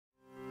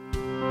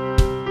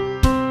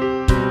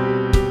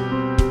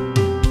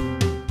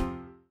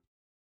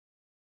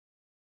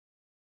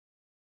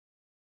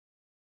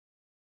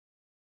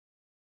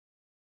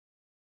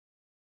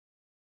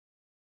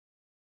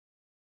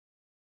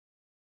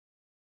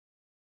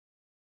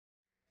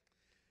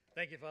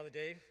Thank you, Father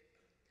Dave.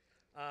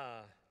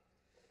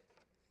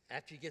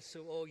 After you get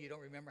so old, you don't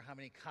remember how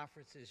many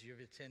conferences you've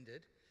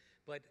attended.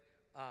 But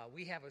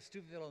we have a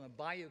Steubenville on the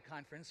Bayou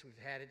conference. We've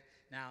had it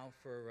now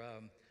for,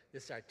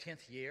 this is our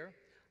 10th year.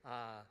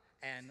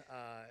 And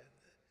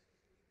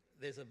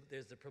there's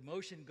a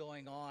promotion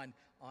going on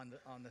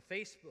the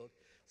Facebook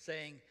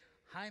saying,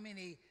 how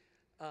many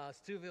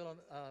Steubenville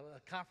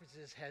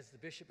conferences has the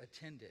bishop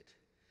attended?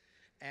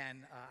 And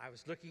I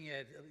was looking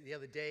at the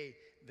other day,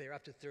 they're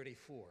up to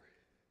 34.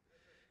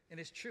 And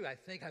it's true, I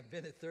think I've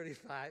been at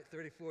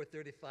 34,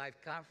 35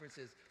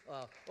 conferences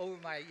over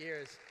my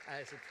years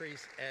as a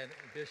priest and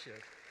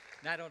bishop.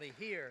 Not only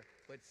here,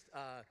 but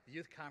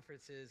youth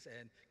conferences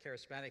and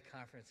charismatic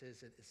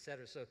conferences, et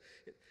cetera. So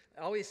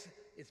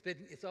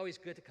it's always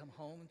good to come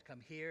home, to come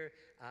here,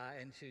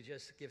 and to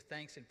just give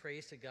thanks and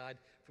praise to God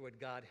for what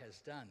God has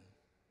done.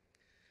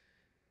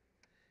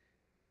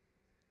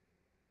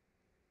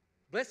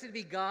 Blessed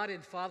be God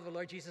and Father of the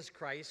Lord Jesus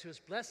Christ, who has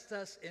blessed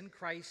us in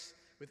Christ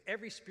with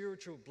every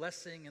spiritual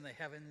blessing in the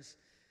heavens,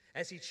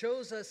 as he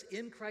chose us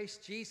in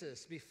Christ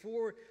Jesus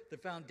before the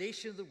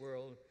foundation of the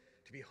world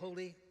to be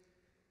holy,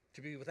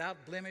 to be without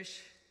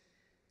blemish.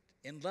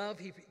 In love,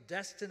 he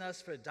destined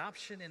us for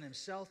adoption in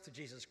himself to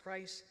Jesus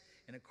Christ,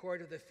 in accord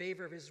with the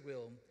favor of his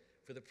will,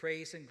 for the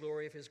praise and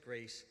glory of his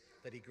grace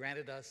that he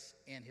granted us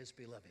in his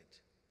beloved.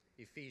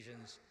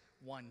 Ephesians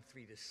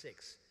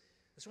 1:3-6.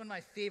 It's one of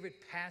my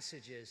favorite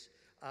passages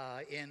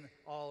in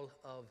all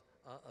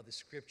of the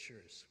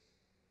scriptures.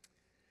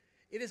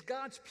 It is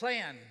God's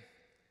plan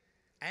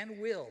and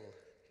will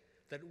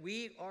that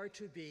we are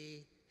to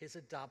be his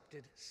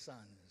adopted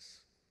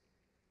sons.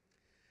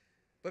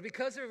 But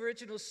because of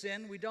original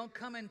sin, we don't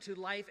come into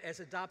life as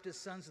adopted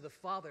sons of the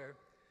Father,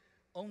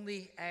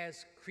 only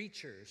as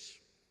creatures.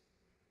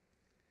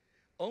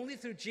 Only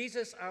through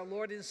Jesus, our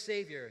Lord and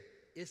Savior,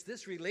 is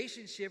this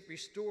relationship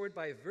restored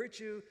by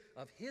virtue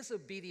of his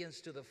obedience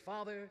to the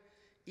Father,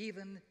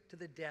 even to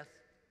the death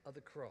of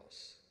the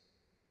cross.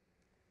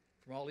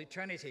 From all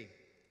eternity,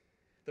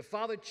 the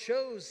Father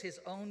chose his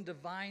own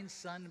divine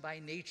Son by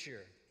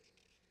nature,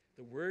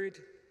 the Word,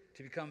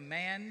 to become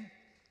man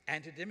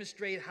and to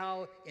demonstrate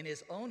how in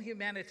his own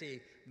humanity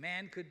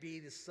man could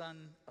be the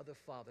son of the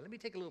Father. Let me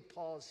take a little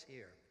pause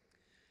here.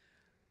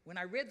 When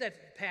I read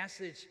that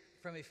passage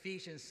from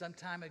Ephesians some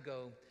time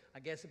ago, I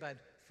guess about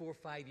 4 or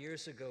 5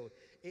 years ago,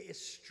 it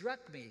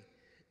struck me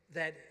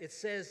that it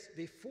says,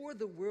 before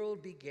the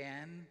world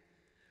began,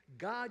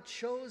 God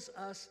chose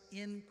us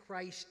in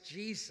Christ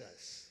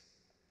Jesus.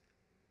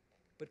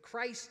 But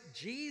Christ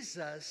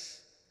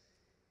Jesus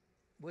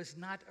was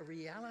not a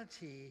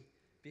reality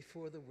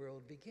before the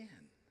world began.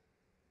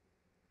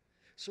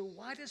 So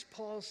why does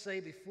Paul say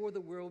before the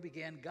world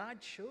began,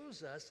 God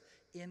chose us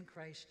in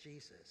Christ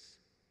Jesus?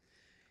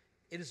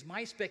 It is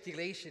my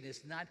speculation.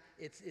 It's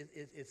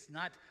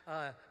not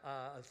a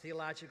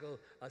theological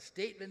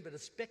statement, but a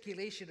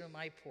speculation on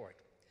my part,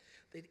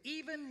 that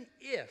even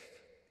if,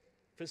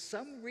 for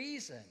some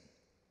reason,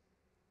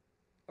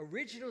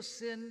 original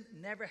sin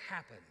never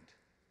happened,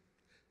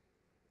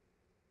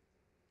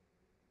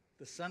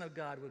 the Son of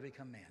God would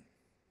become man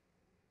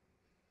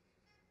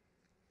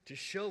to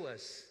show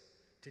us,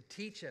 to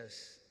teach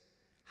us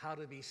how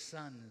to be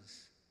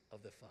sons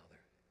of the Father,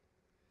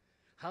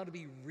 how to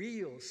be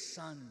real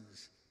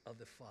sons of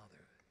the Father.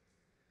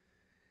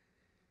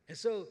 And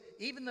so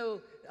even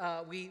though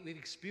we've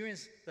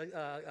experienced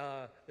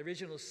the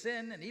original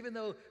sin, and even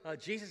though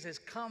Jesus has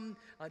come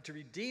to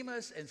redeem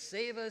us and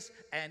save us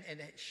and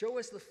show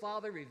us the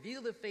Father,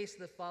 reveal the face of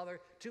the Father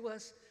to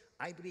us,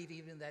 I believe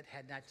even that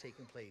had not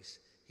taken place,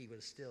 he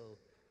would still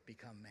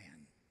become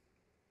man.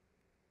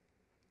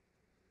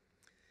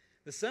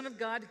 The Son of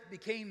God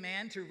became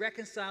man to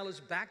reconcile us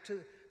back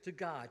to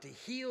God, to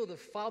heal the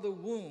father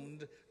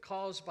wound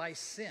caused by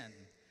sin,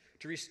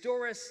 to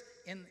restore us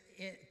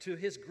to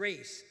his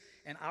grace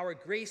and our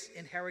grace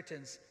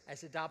inheritance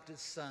as adopted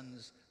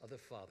sons of the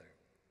Father.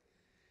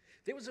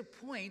 There was a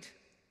point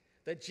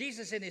that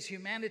Jesus in his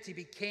humanity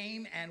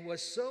became and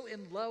was so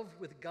in love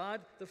with God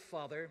the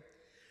Father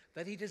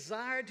that he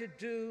desired to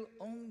do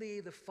only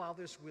the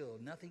Father's will,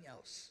 nothing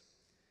else.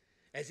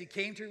 As he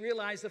came to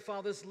realize the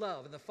Father's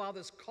love and the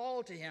Father's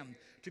call to him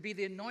to be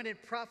the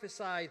anointed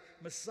prophesied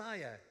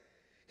Messiah,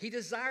 he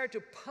desired to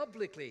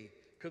publicly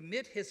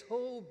commit his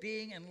whole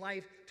being and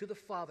life to the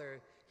Father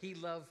he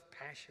loved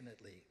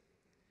passionately.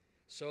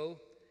 So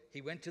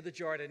he went to the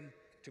Jordan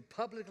to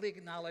publicly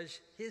acknowledge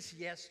his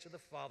yes to the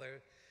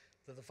Father,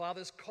 to the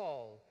Father's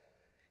call,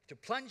 to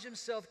plunge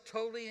himself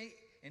totally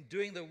in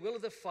doing the will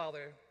of the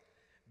Father.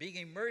 Being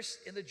immersed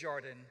in the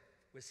Jordan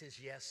was his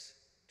yes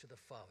to the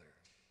Father.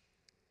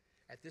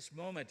 At this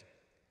moment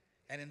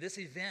and in this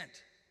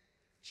event,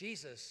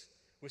 Jesus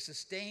was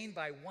sustained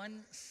by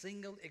one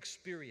single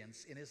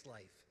experience in his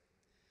life.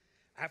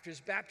 After his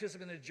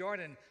baptism in the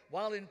Jordan,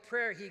 while in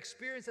prayer, he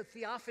experienced a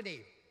theophany.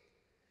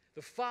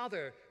 The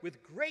Father,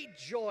 with great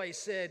joy,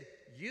 said,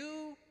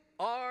 "You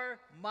are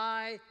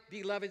my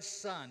beloved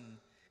Son,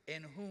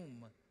 in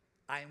whom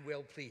I am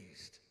well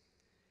pleased."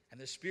 And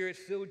the Spirit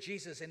filled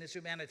Jesus in his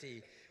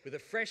humanity with a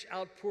fresh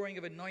outpouring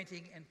of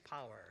anointing and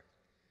power.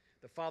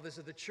 The fathers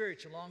of the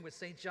church, along with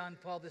St. John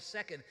Paul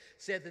II,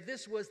 said that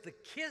this was the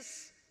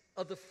kiss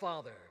of the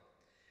Father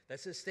that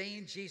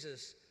sustained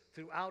Jesus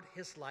throughout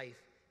his life,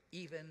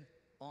 even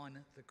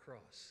on the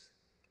cross.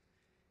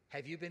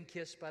 Have you been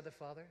kissed by the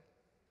Father?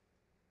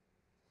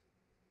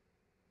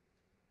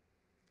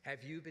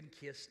 Have you been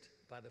kissed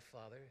by the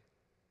Father?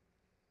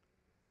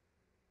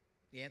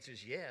 The answer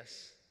is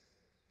yes.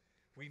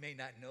 We may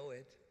not know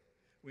it.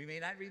 We may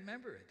not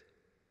remember it.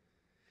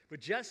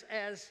 But just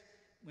as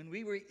when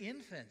we were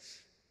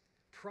infants,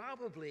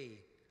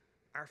 probably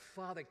our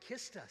Father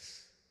kissed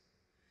us.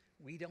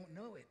 We don't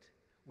know it.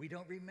 We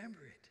don't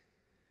remember it.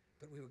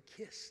 But we were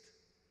kissed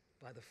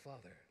by the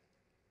Father.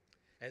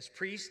 As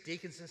priests,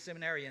 deacons, and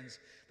seminarians,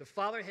 the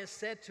Father has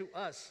said to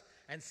us,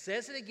 and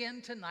says it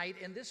again tonight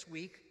and this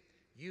week,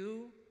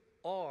 "You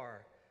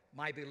are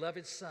my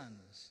beloved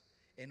sons,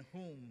 in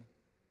whom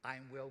I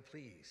am well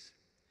pleased."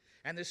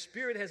 And the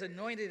Spirit has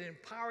anointed and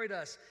empowered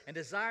us and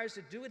desires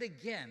to do it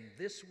again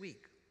this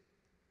week.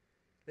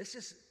 Let's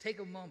just take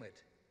a moment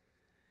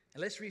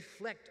and let's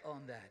reflect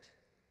on that.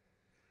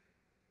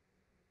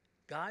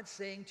 God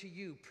saying to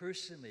you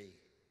personally,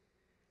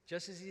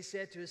 just as he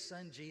said to his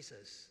son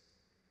Jesus,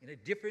 in a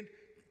different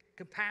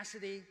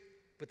capacity,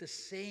 but the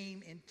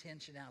same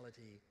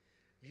intentionality,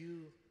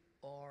 "You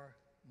are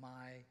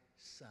my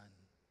son,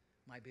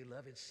 my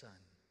beloved son,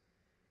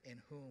 in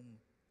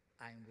whom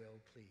I am well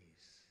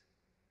pleased."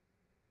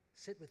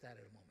 Sit with that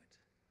a moment.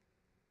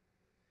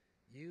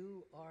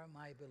 You are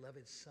my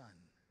beloved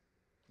son.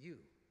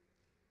 You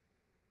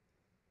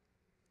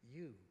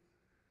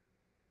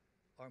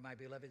are my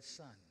beloved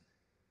son,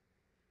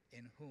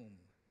 in whom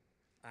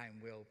I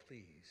am well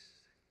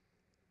pleased.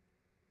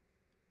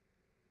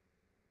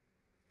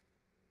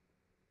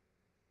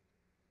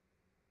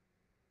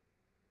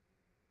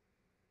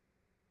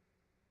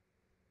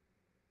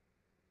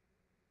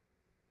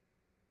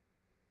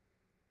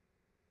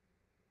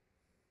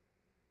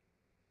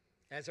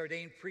 As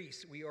ordained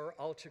priests, we are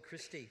alter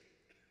Christi.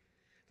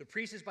 The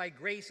priest is by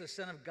grace a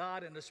son of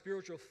God and a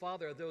spiritual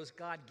father of those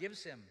God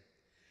gives him.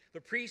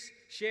 The priest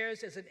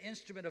shares as an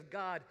instrument of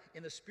God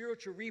in the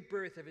spiritual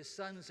rebirth of his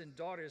sons and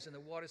daughters in the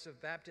waters of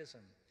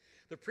baptism.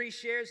 The priest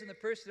shares in the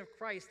person of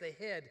Christ, the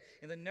head,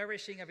 in the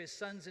nourishing of his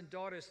sons and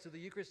daughters through the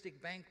Eucharistic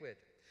banquet.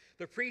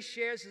 The priest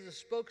shares as a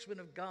spokesman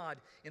of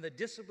God in the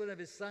discipline of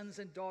his sons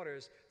and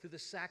daughters through the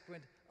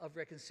sacrament of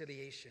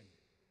reconciliation.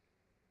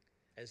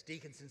 As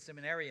deacons and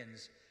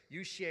seminarians,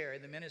 you share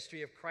in the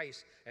ministry of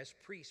Christ as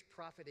priest,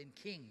 prophet, and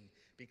king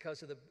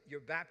because of your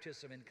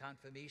baptism and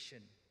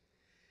confirmation.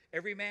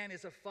 Every man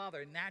is a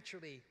father,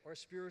 naturally or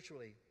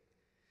spiritually.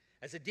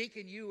 As a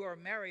deacon, you who are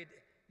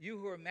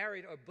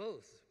married are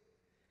both.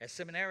 As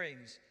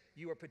seminarians,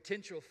 you are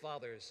potential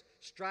fathers,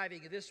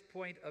 striving at this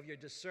point of your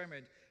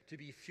discernment to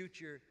be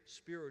future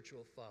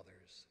spiritual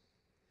fathers.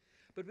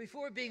 But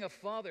before being a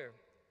father,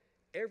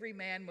 every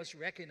man must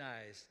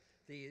recognize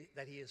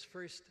that he is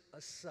first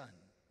a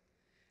son,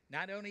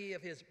 not only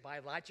of his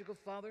biological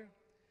father,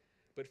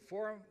 but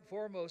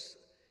foremost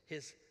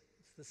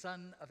the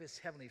son of his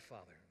heavenly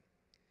Father.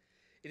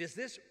 It is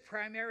this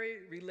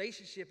primary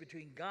relationship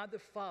between God the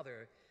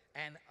Father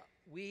and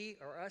we,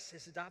 or us,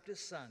 his adopted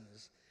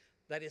sons,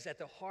 that is at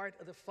the heart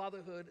of the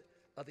fatherhood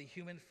of the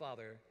human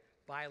father,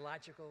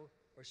 biological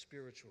or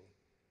spiritual.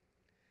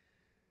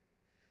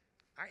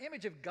 Our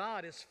image of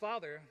God as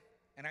Father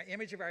and our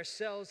image of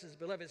ourselves as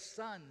beloved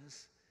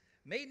sons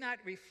may not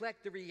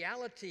reflect the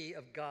reality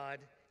of God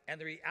and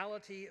the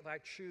reality of our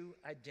true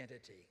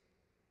identity.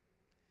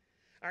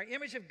 Our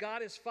image of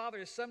God as Father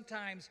is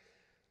sometimes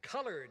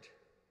colored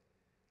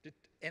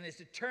and is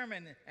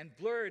determined and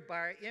blurred by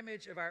our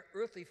image of our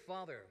earthly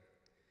father.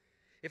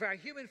 If our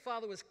human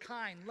father was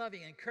kind,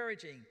 loving,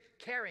 encouraging,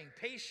 caring,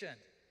 patient,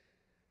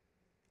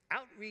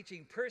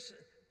 outreaching,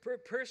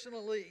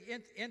 personally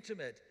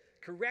intimate,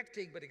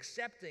 correcting but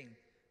accepting,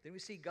 then we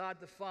see God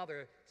the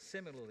Father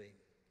similarly.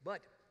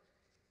 But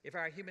if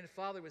our human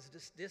father was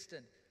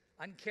distant,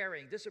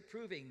 uncaring,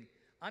 disapproving,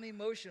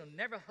 unemotional,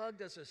 never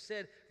hugged us or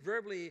said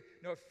verbally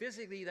nor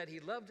physically that he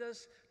loved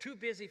us, too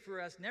busy for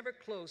us, never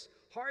close,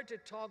 hard to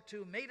talk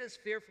to, made us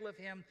fearful of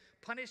him,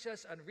 punished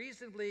us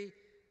unreasonably,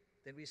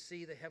 then we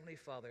see the Heavenly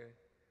Father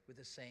with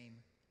the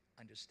same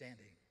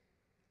understanding.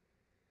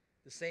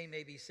 The same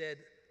may be said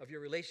of your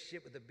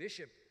relationship with the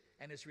bishop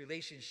and his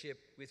relationship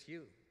with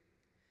you.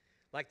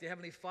 Like the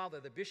Heavenly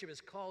Father, the bishop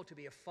is called to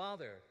be a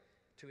father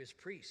to his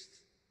priests,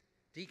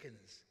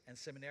 deacons, and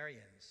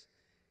seminarians,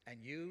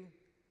 and you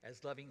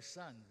as loving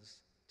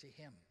sons to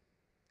him.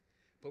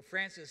 Pope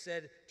Francis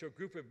said to a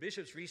group of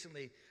bishops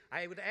recently,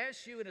 "I would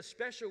ask you in a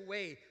special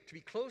way to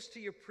be close to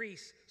your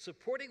priests,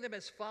 supporting them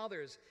as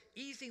fathers,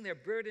 easing their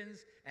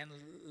burdens, and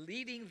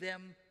leading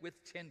them with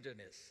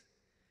tenderness."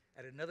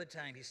 At another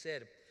time, he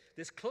said,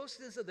 "This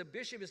closeness of the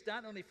bishop is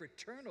not only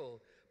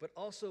fraternal, but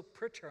also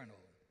paternal.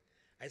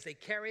 As they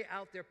carry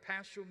out their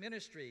pastoral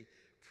ministry,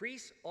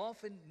 priests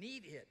often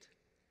need it.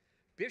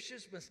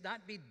 Bishops must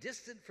not be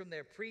distant from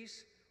their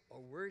priests,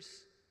 or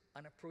worse,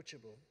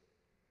 unapproachable.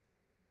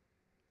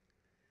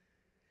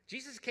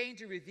 Jesus came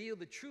to reveal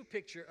the true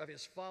picture of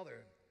his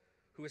Father,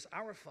 who is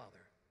our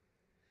Father.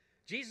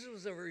 Jesus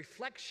was a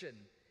reflection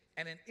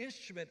and an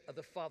instrument of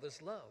the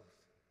Father's love.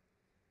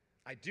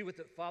 I do what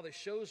the Father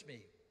shows me.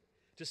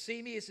 To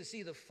see me is to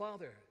see the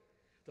Father.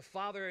 The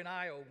Father and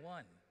I are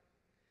one.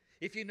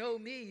 If you know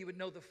me, you would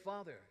know the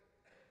Father.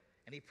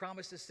 And he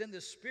promised to send the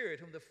Spirit,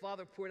 whom the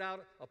Father poured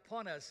out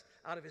upon us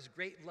out of his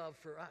great love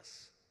for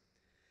us.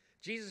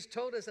 Jesus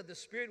told us that the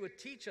Spirit would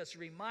teach us,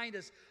 remind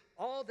us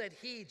all that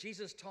he,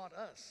 Jesus, taught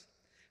us.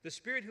 The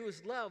Spirit, who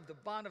is love, the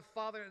bond of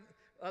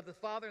the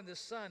Father and the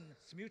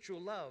Son's mutual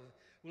love,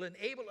 will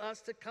enable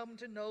us to come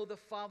to know the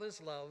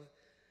Father's love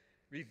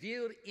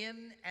revealed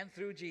in and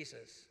through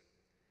Jesus.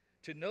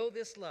 To know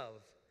this love,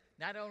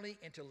 not only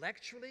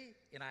intellectually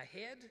in our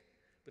head,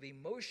 but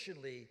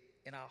emotionally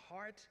in our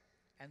heart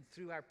and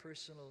through our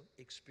personal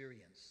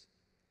experience.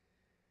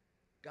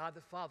 God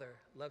the Father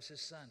loves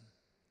his Son.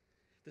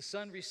 The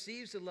Son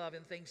receives the love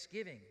in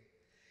thanksgiving.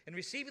 In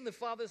receiving the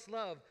Father's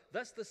love,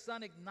 thus the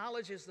Son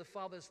acknowledges the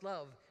Father's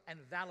love and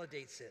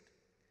validates it.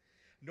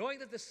 Knowing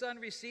that the Son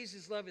receives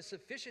his love is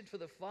sufficient for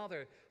the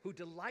Father, who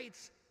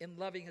delights in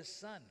loving his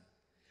Son.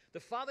 The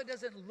Father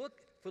doesn't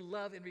look for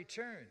love in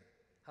return.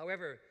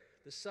 However,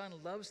 the Son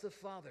loves the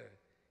Father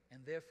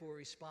and therefore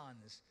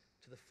responds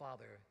to the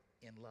Father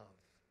in love.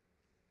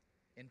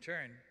 In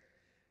turn,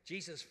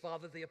 Jesus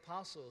fathered the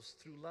apostles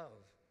through love.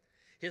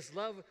 His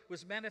love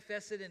was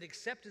manifested in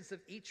acceptance of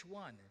each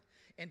one,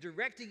 in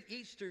directing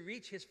each to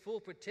reach his full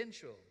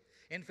potential,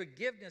 in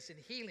forgiveness and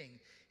healing,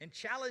 in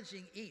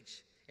challenging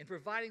each, in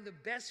providing the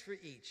best for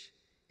each,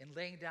 in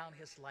laying down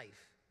his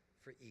life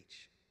for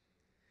each.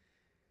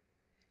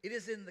 It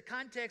is in the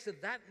context of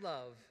that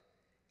love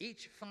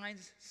each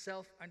finds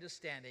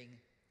self-understanding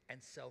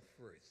and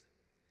self-worth.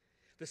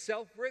 The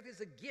self-worth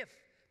is a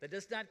gift that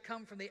does not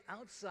come from the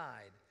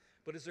outside,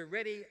 but is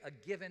already a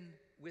given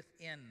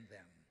within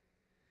them.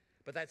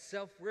 But that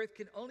self-worth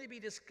can only be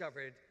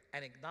discovered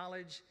and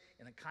acknowledged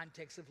in the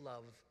context of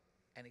love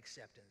and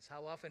acceptance.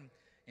 How often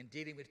in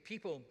dealing with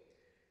people,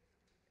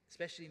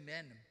 especially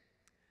men,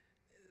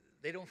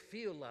 they don't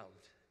feel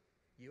loved.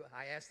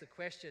 I ask the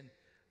question,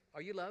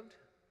 are you loved?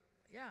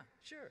 Yeah,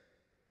 sure.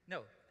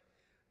 No.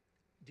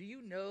 Do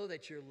you know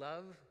that you're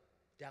loved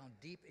down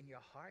deep in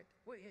your heart?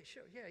 Well, yeah,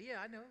 sure. Yeah,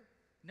 I know.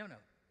 No.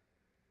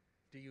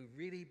 Do you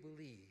really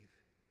believe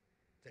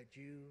that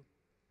you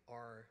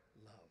are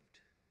loved?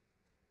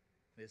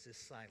 There's this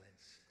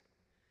silence.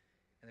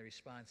 And the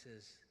response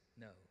is,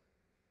 no.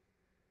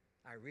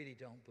 I really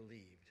don't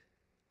believe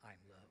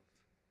I'm loved.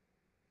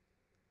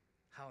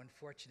 How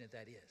unfortunate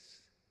that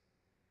is.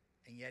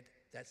 And yet,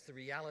 that's the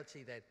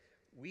reality that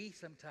we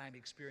sometimes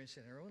experience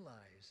in our own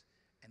lives,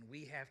 and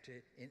we have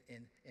to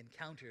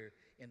encounter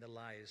in the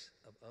lives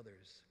of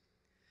others.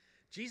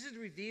 Jesus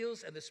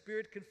reveals and the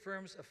Spirit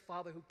confirms a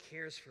Father who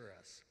cares for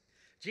us.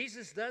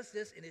 Jesus does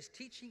this in his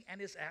teaching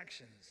and his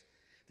actions.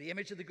 The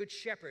image of the Good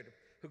Shepherd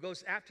who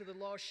goes after the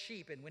lost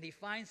sheep, and when he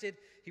finds it,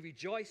 he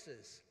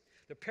rejoices.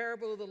 The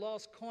parable of the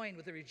lost coin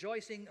with the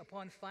rejoicing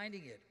upon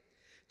finding it.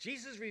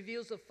 Jesus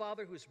reveals the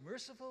Father who is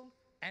merciful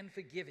and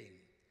forgiving.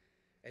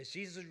 As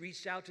Jesus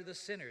reached out to the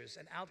sinners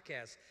and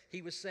outcasts,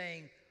 he was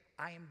saying,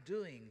 I am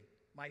doing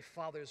my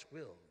Father's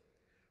will,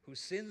 who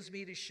sends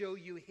me to show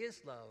you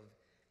his love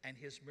and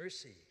his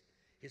mercy,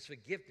 his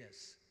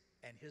forgiveness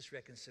and his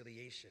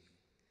reconciliation.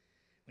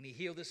 When he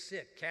healed the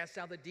sick, cast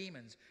out the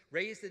demons,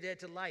 raised the dead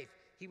to life,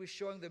 he was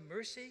showing the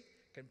mercy,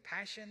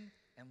 compassion,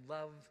 and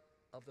love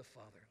of the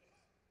Father.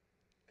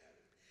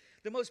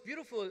 The most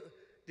beautiful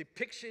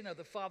depiction of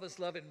the Father's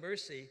love and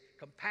mercy,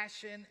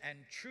 compassion, and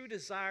true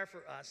desire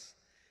for us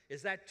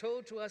is that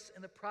told to us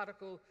in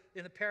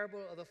the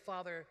parable of the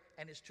father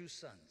and his two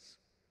sons.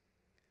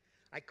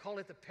 I call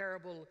it the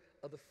parable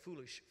of the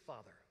foolish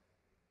father.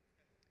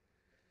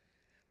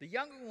 The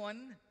younger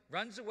one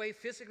runs away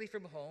physically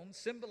from home,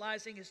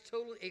 symbolizing his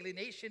total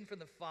alienation from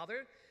the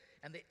father,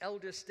 and the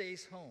elder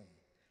stays home,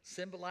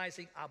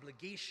 symbolizing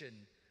obligation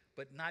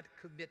but not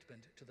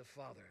commitment to the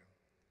father.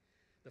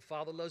 The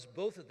father loves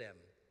both of them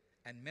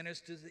and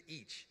ministers to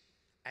each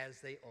as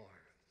they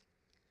are.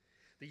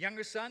 The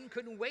younger son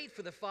couldn't wait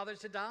for the father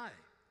to die.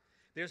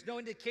 There's no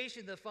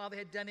indication the father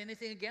had done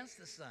anything against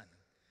the son.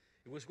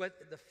 It was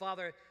what the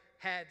father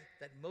had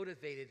that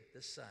motivated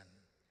the son.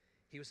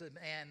 He was a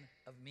man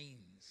of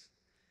means.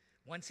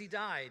 Once he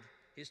died,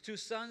 his two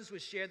sons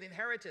would share the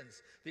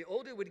inheritance. The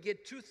older would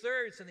get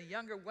 2/3 and the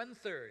younger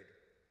 1/3.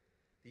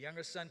 The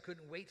younger son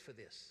couldn't wait for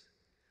this.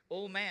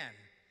 Old man,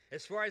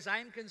 as far as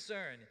I'm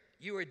concerned,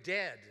 you are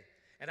dead,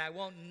 and I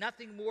want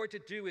nothing more to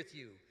do with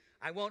you.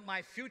 I want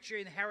my future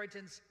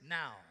inheritance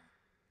now.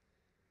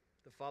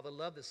 The father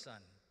loved the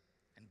son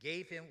and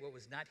gave him what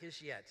was not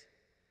his yet,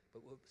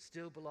 but what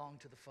still belonged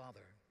to the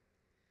father.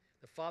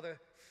 The father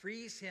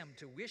frees him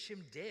to wish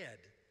him dead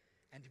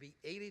and to be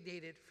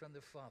alienated from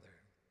the father.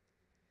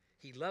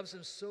 He loves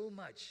him so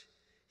much,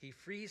 he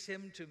frees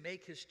him to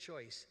make his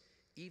choice,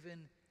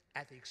 even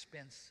at the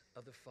expense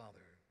of the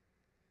father.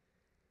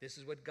 This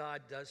is what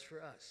God does for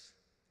us.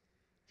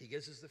 He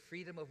gives us the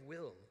freedom of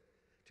will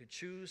to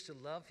choose to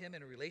love him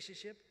in a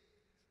relationship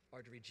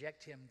or to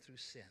reject him through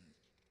sin.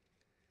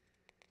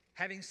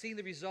 Having seen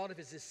the result of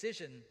his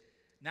decision,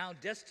 now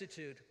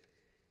destitute,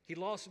 he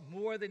lost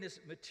more than his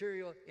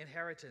material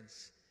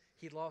inheritance.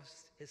 He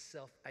lost his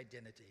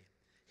self-identity,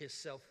 his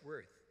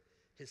self-worth,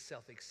 his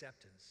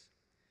self-acceptance.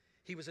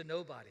 He was a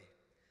nobody,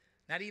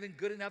 not even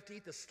good enough to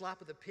eat the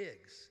slop of the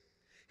pigs.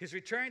 His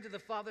return to the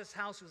Father's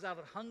house was out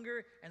of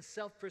hunger and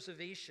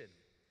self-preservation.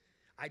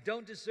 I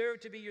don't deserve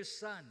to be your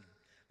son.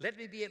 Let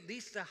me be at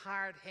least a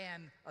hired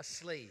hand, a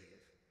slave.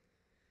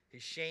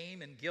 His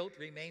shame and guilt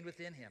remained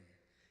within him,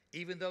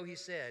 even though he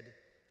said,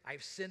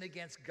 I've sinned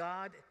against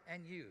God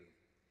and you.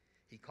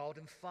 He called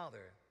him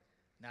Father,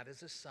 not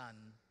as a son,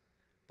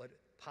 but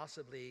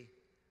possibly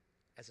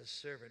as a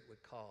servant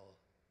would call.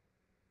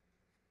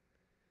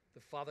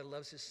 The Father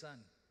loves his Son.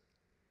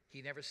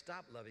 He never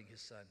stopped loving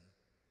his Son.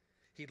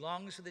 He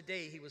longs for the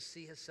day he will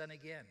see his Son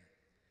again.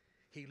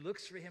 He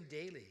looks for him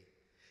daily.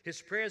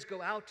 His prayers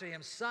go out to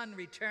him, Son,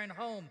 return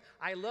home.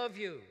 I love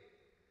you.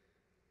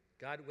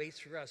 God waits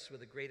for us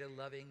with a greater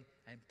loving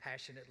and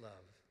passionate love.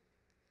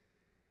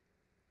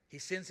 He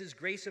sends his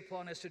grace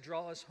upon us to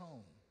draw us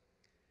home,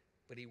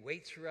 but he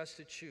waits for us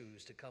to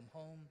choose to come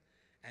home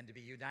and to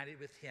be united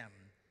with him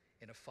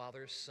in a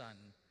father-son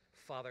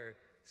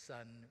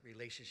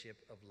relationship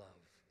of love.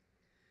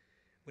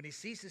 When he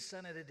sees his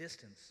son at a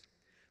distance,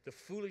 the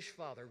foolish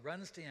father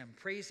runs to him,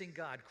 praising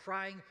God,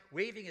 crying,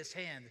 waving his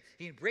hand.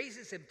 He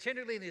embraces him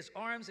tenderly in his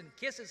arms and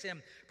kisses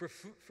him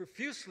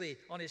profusely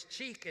on his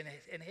cheek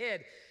and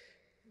head.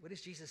 What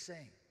is Jesus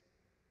saying?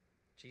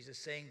 Jesus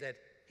is saying that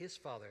his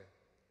Father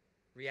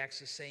reacts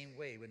the same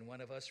way when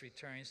one of us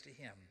returns to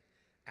him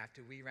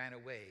after we ran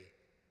away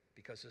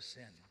because of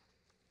sin.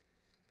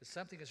 But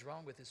something is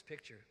wrong with this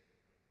picture.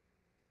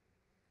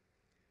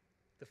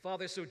 The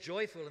Father is so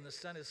joyful and the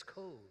Son is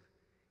cold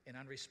and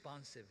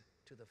unresponsive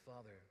to the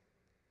Father.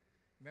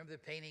 Remember the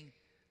painting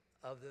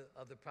of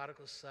the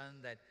prodigal son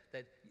that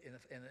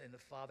in the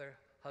Father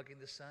hugging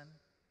the Son?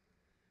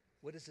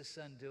 What is the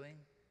Son doing?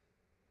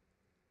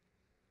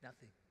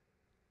 Nothing.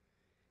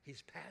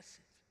 He's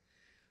passive.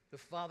 The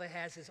Father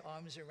has his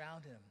arms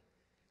around him,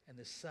 and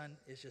the Son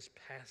is just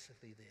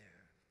passively there.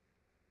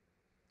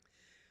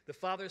 The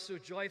Father is so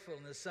joyful,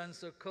 and the Son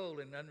so cold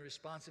and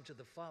unresponsive to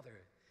the Father.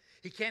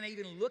 He can't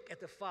even look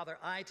at the Father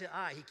eye to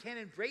eye. He can't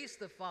embrace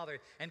the Father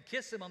and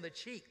kiss him on the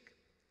cheek.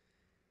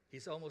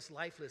 He's almost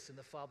lifeless in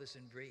the Father's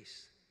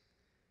embrace.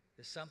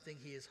 There's something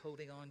he is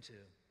holding on to,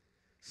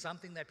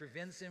 something that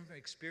prevents him from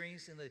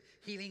experiencing the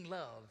healing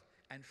love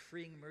and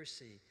freeing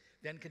mercy,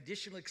 the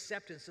unconditional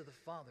acceptance of the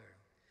Father.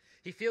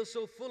 He feels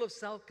so full of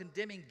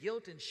self-condemning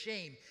guilt and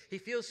shame. He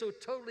feels so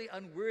totally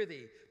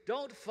unworthy.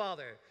 Don't,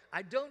 Father,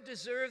 I don't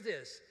deserve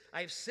this.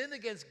 I have sinned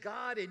against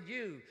God and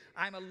you.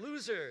 I'm a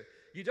loser.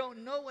 You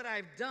don't know what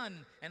I've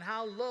done and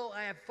how low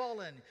I have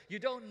fallen. You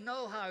don't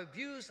know how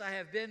abused I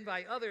have been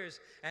by others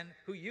and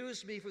who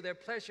used me for their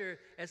pleasure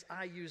as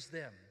I used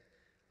them.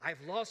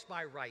 I've lost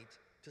my right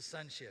to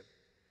sonship.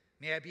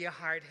 May I be a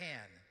hired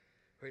hand,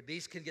 or at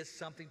least can get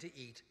something to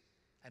eat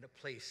and a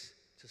place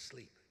to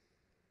sleep.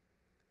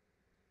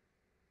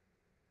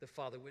 The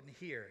Father wouldn't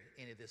hear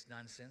any of this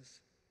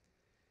nonsense.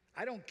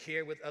 I don't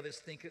care what others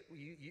think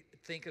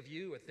of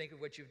you or think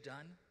of what you've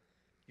done.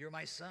 You're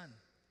my son.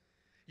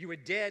 You were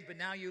dead, but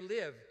now you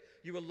live.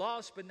 You were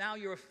lost, but now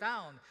you are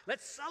found.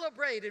 Let's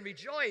celebrate and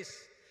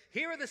rejoice.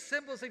 Here are the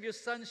symbols of your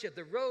sonship: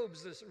 the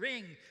robes, the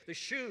ring, the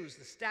shoes,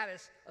 the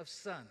status of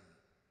son.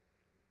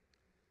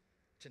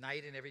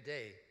 Tonight and every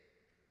day,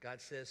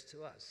 God says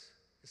to us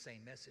the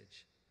same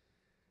message.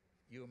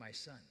 You are my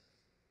son.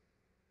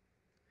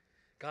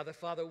 God the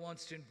Father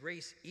wants to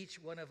embrace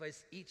each one of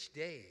us each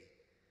day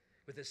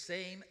with the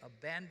same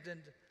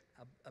abandoned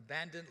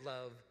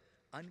love,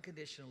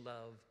 unconditional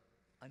love,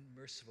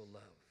 unmerciful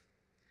love.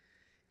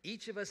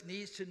 Each of us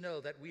needs to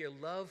know that we are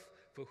loved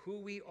for who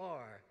we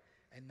are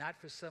and not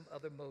for some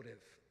other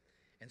motive,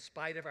 in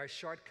spite of our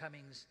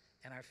shortcomings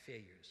and our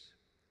failures.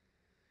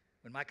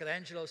 When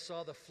Michelangelo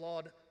saw the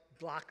flawed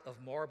block of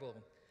marble,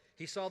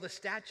 he saw the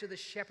statue of the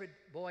shepherd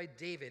boy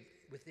David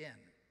within.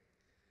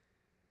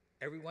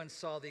 Everyone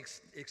saw the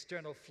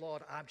external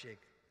flawed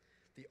object.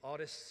 The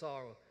artist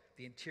saw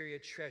the interior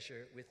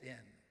treasure within.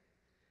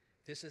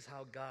 This is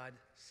how God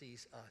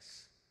sees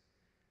us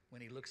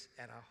when he looks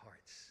at our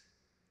hearts.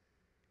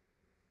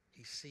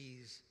 He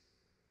sees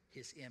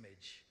his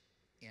image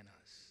in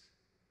us.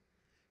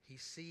 He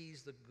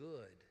sees the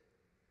good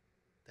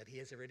that he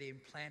has already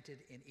implanted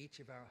in each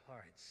of our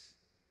hearts.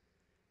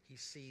 He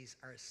sees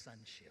our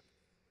sonship.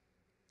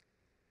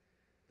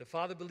 The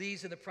Father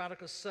believes in the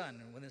prodigal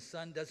son when the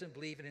son doesn't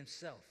believe in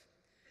himself.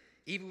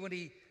 Even when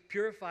he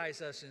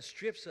purifies us and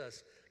strips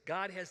us,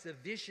 God has the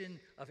vision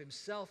of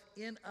himself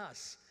in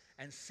us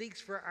and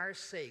seeks for our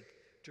sake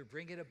to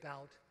bring it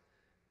about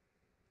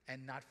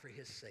and not for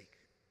his sake.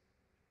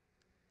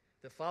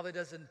 The Father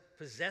doesn't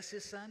possess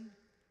his son,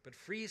 but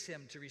frees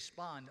him to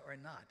respond or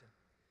not.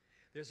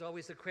 There's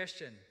always the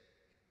question,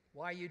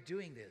 why are you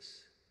doing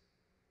this?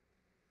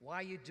 Why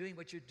are you doing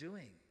what you're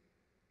doing?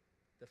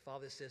 The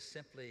Father says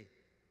simply,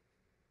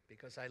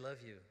 because I love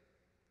you.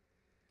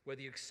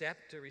 Whether you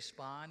accept or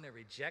respond or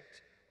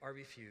reject or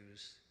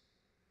refuse,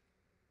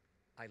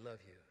 I love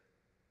you.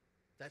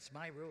 That's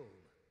my role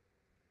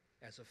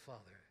as a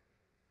father,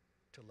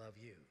 to love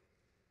you.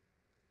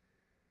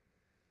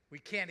 We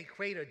can't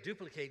equate or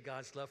duplicate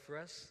God's love for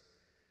us,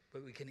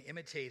 but we can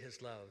imitate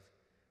his love,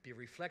 be a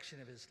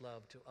reflection of his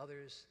love to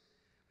others.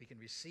 We can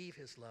receive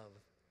his love,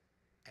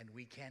 and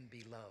we can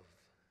be love.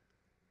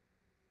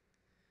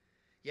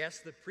 Yes,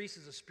 the priest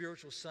is a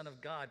spiritual son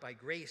of God by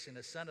grace and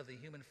a son of the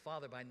human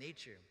father by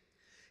nature.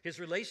 His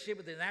relationship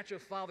with the natural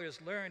father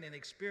is learned and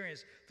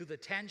experienced through the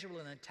tangible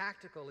and the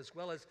tactical, as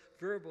well as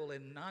verbal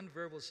and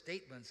nonverbal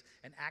statements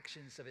and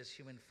actions of his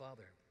human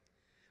father.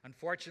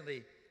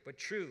 Unfortunately, but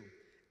true,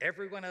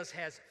 everyone else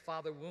has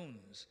father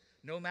wounds,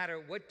 no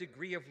matter what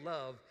degree of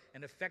love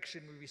and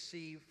affection we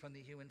receive from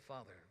the human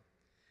father.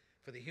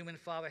 For the human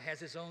father has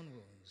his own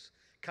wounds,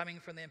 coming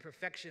from the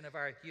imperfection of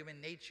our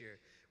human nature,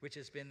 which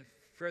has been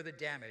further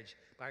damaged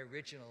by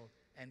original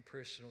and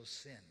personal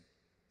sin.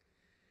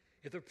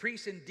 If the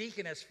priest and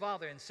deacon as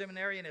father and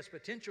seminarian as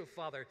potential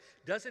father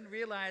doesn't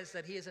realize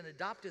that he is an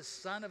adopted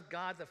son of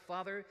God the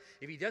Father,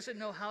 if he doesn't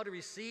know how to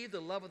receive the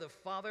love of the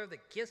Father, the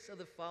kiss of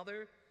the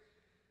Father,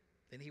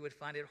 then he would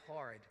find it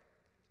hard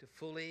to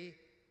fully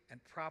and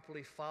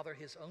properly father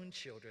his own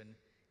children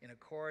in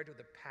accord with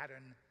the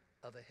pattern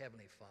of the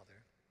Heavenly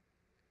Father.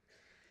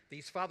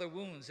 These father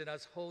wounds in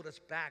us hold us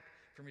back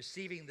from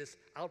receiving this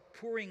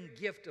outpouring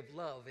gift of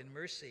love and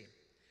mercy.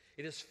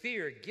 It is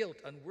fear, guilt,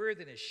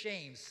 unworthiness,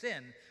 shame,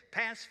 sin,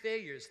 past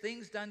failures,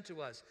 things done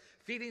to us,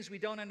 feelings we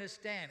don't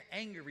understand,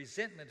 anger,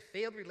 resentment,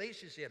 failed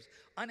relationships,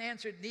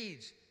 unanswered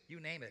needs, you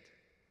name it.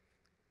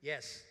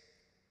 Yes,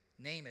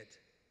 name it,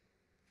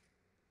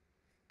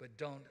 but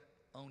don't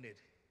own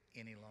it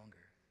any longer.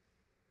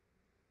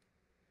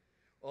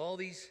 All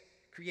these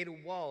create a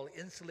wall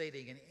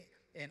insulating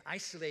and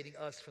isolating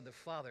us from the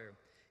Father,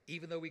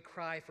 even though we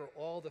cry for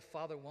all the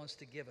Father wants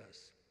to give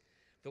us.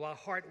 Though our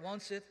heart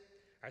wants it,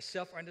 our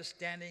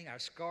self-understanding, our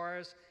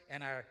scars,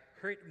 and our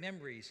hurt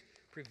memories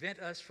prevent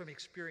us from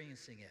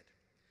experiencing it.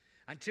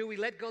 Until we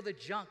let go the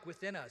junk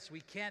within us,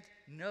 we can't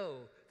know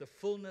the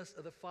fullness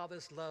of the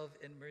Father's love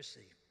and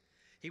mercy.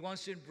 He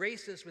wants to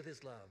embrace us with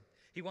his love.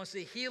 He wants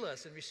to heal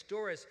us and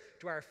restore us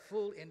to our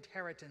full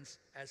inheritance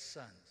as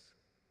sons.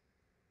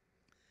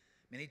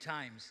 Many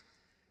times,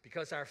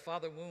 because our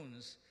father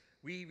wounds,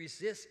 we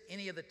resist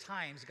any of the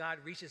times God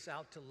reaches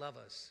out to love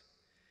us.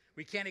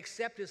 We can't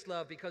accept his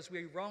love because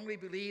we wrongly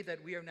believe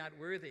that we are not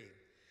worthy.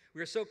 We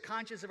are so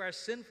conscious of our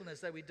sinfulness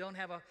that we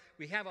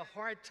have a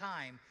hard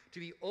time to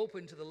be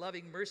open to the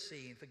loving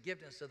mercy and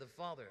forgiveness of the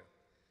Father.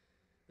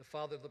 The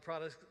father of the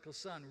prodigal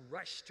son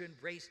rushed to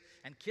embrace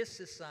and kiss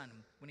his son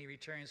when he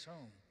returns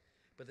home.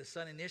 But the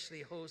son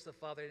initially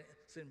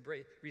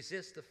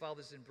resists the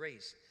father's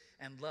embrace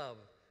and love,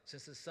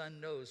 since the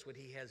son knows what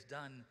he has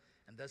done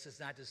and thus is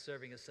not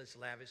deserving of such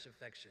lavish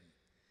affection.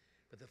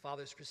 But the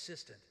father is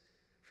persistent,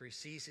 for he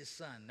sees his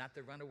son not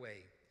to run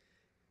away.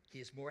 He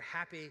is more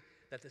happy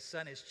that the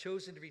son has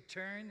chosen to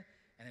return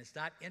and is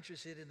not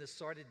interested in the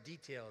sordid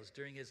details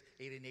during his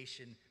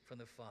alienation from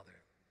the father.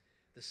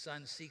 The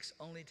son seeks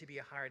only to be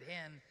a hired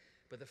hand,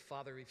 but the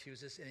father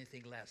refuses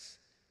anything less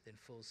than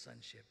full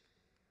sonship.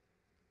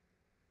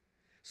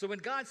 So when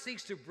God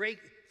seeks to break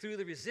through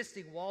the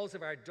resisting walls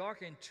of our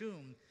darkened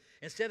tomb,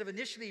 instead of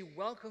initially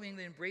welcoming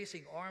the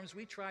embracing arms,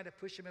 we try to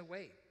push him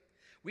away.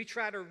 We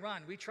try to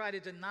run. We try to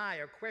deny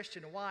or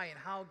question why and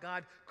how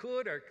God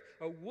could or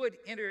would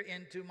enter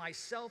into my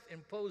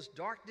self-imposed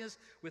darkness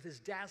with his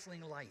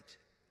dazzling light.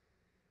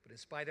 But in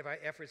spite of our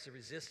efforts of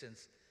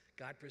resistance,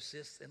 God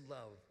persists in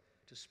love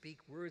to speak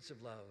words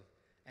of love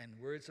and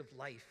words of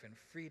life and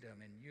freedom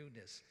and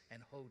newness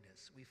and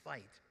wholeness. We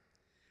fight.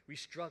 We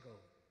struggle,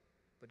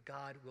 but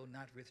God will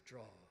not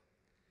withdraw.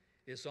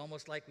 It is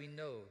almost like we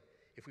know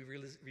if we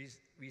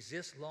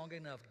resist long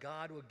enough,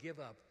 God will give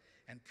up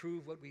and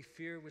prove what we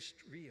fear was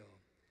real,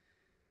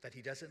 that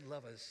he doesn't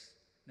love us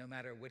no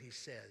matter what he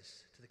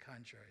says to the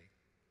contrary.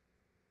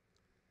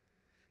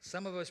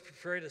 Some of us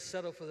prefer to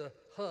settle for the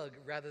hug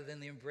rather than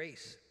the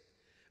embrace.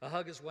 A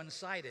hug is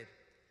one-sided.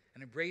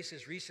 An embrace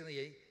is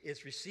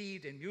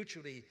received and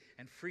mutually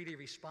and freely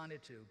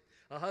responded to.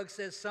 A hug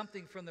says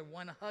something from the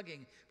one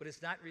hugging, but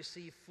is not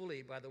received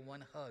fully by the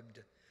one hugged,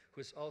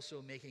 who is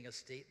also making a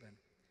statement.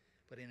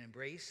 But an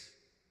embrace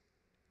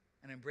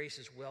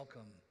is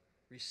welcome,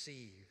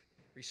 received,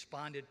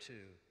 responded to,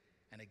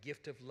 and a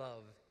gift of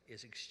love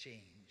is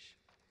exchanged.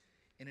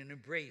 In an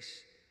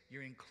embrace,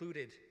 you're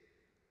included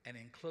and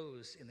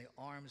enclosed in the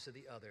arms of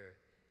the other,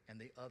 and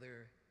the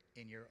other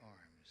in your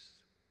arms.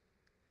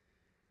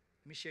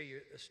 Let me share you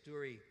a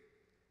story.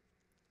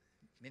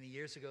 Many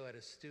years ago at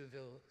a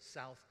Steubenville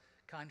South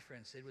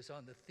conference, it was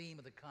on the theme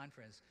of the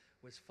conference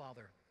was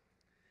Father.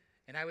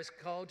 And I was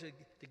called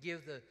to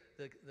give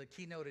the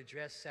keynote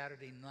address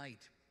Saturday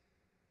night.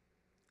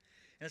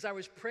 And as I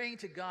was praying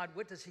to God,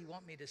 what does he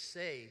want me to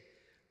say?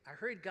 I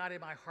heard God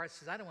in my heart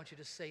says, I don't want you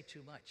to say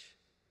too much.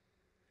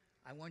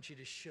 I want you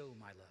to show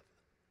my love.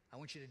 I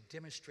want you to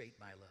demonstrate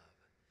my love.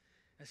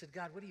 And I said,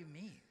 God, what do you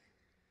mean?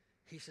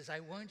 He says, I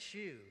want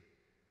you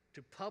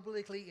to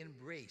publicly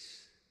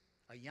embrace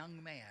a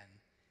young man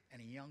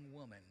and a young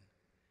woman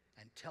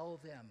and tell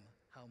them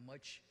how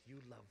much you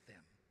love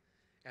them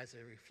as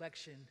a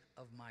reflection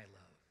of my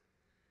love.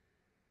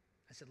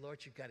 I said, Lord,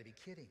 you've got to be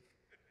kidding.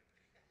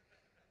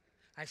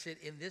 I said,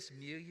 in this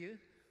milieu,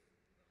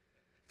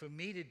 for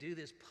me to do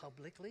this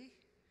publicly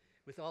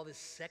with all this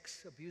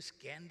sex abuse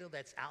scandal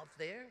that's out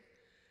there,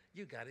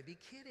 you got to be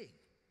kidding.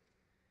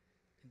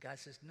 And God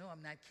says, no,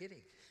 I'm not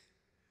kidding.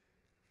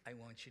 I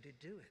want you to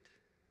do it.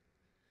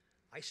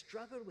 I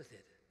struggled with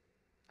it.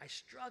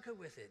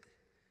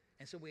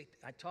 And so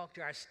I talked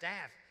to our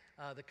staff,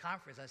 the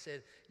conference. I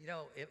said, you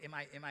know, am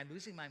I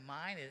losing my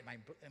mind?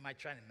 Am I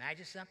trying to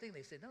imagine something?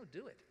 They said, no,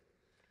 do it.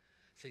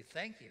 I said,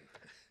 thank you.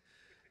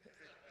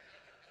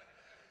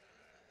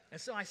 And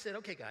so I said,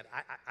 okay, God,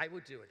 I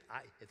will do it.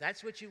 If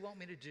that's what you want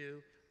me to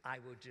do, I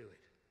will do it.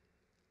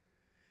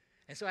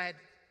 And so I had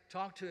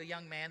talked to a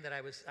young man that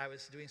I was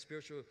doing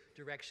spiritual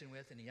direction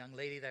with, and a young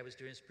lady that I was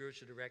doing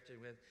spiritual direction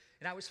with,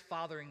 and I was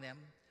fathering them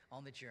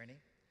on the journey.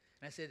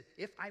 And I said,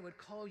 if I would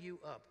call you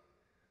up,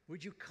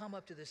 would you come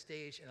up to the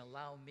stage and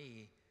allow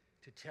me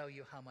to tell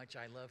you how much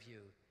I love you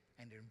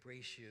and to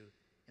embrace you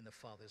in the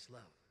Father's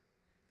love?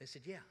 They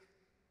said, yeah.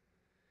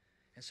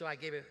 And so I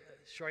gave a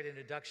short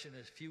introduction,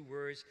 a few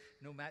words,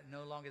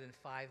 no longer than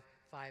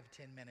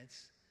 10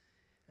 minutes.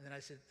 And then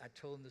I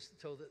told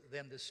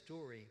them the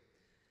story.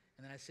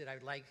 And then I said, I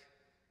would like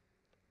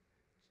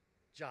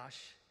Josh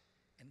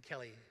and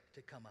Kelly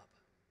to come up.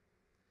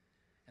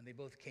 And they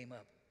both came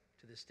up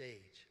to the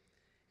stage.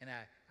 And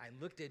I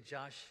looked at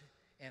Josh,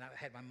 and I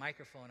had my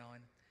microphone on,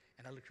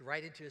 and I looked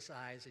right into his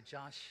eyes and said,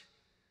 Josh,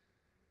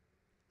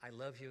 I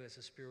love you as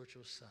a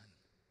spiritual son.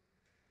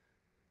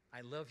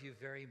 I love you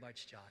very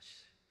much, Josh,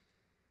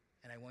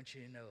 and I want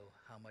you to know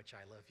how much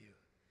I love you.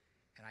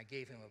 And I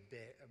gave him a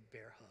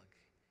bear hug,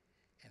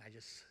 and I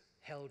just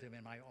held him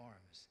in my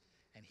arms,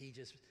 and he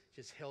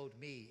just held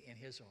me in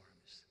his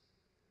arms.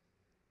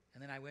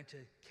 And then I went to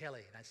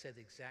Kelly, and I said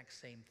the exact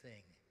same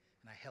thing,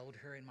 and I held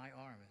her in my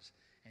arms,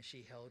 and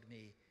she held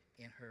me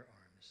in her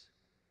arms.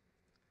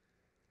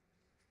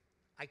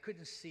 I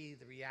couldn't see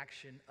the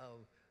reaction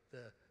of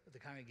the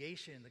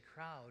congregation and the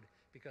crowd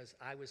because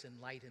I was in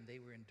light and they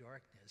were in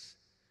darkness.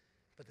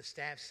 But the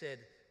staff said,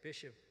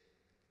 Bishop,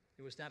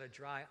 there was not a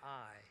dry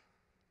eye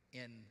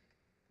in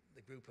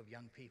the group of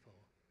young people.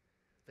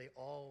 They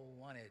all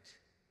wanted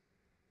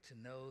to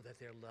know that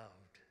they're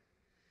loved.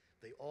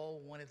 They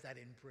all wanted that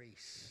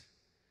embrace.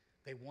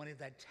 They wanted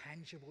that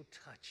tangible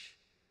touch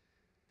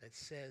that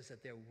says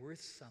that they're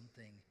worth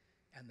something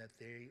and that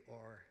they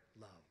are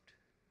loved.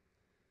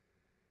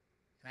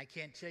 And I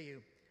can't tell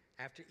you,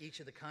 after each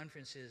of the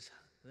conferences,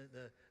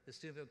 the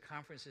Steubenville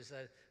conferences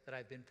that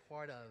I've been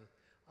part of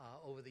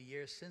over the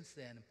years since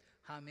then,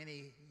 how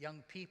many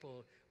young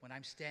people, when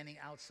I'm standing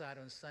outside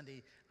on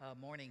Sunday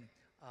morning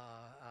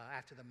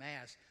after the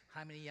Mass,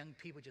 how many young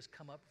people just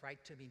come up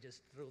right to me and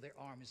just throw their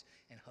arms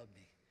and hug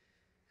me.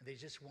 And they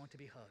just want to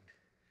be hugged.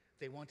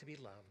 They want to be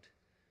loved.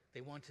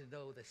 They want to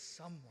know that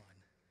someone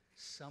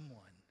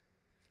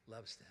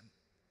loves them.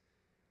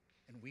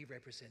 And we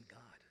represent God.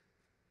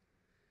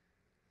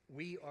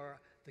 We are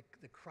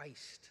the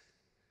Christ.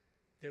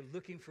 They're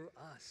looking for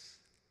us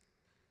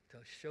to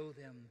show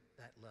them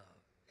that love.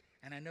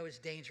 And I know it's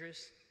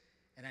dangerous,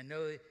 and I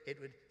know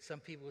some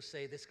people will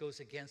say this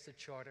goes against the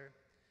charter,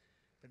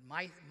 but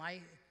my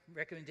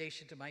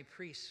recommendation to my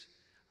priests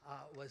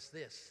was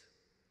this.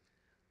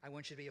 I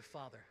want you to be a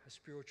father, a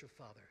spiritual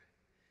father.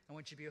 I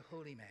want you to be a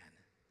holy man.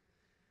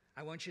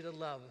 I want you to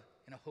love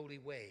in a holy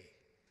way.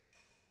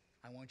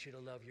 I want you to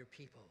love your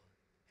people,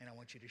 and I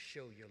want you to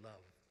show your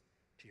love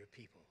to your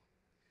people.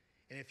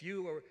 And if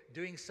you are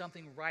doing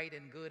something right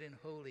and good and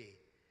holy,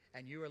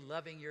 and you are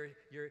loving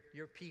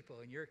your people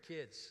and your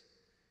kids,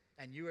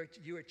 and you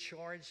are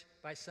charged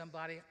by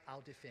somebody,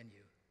 I'll defend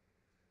you.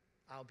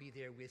 I'll be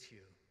there with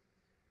you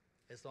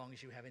as long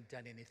as you haven't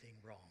done anything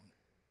wrong.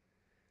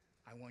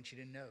 I want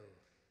you to know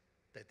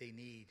that they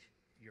need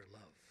your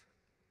love.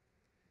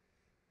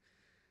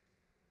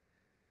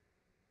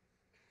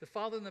 The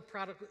father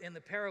in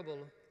the parable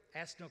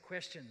asked no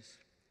questions.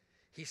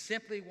 He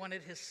simply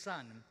wanted his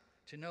son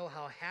to know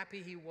how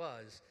happy he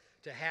was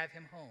to have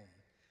him home,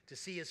 to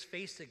see his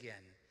face again,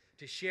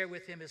 to share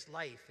with him his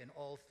life in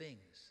all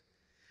things.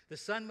 The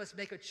son must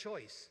make a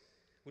choice.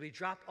 Will he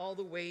drop all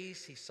the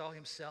ways he saw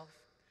himself,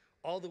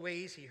 all the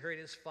ways he heard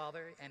his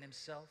father and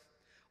himself,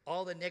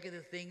 all the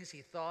negative things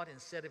he thought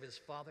and said of his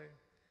father?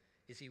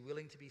 Is he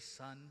willing to be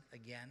son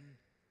again?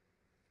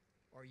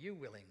 Or are you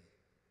willing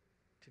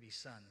to be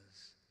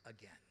sons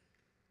again?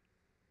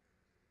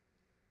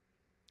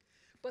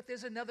 But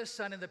there's another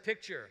son in the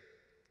picture.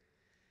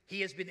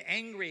 He has been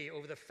angry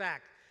over the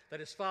fact that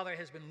his father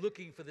has been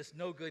looking for this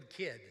no-good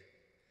kid.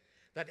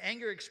 That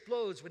anger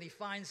explodes when he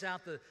finds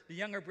out the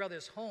younger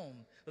brother's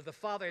home, that the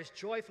father has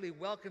joyfully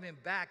welcomed him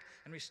back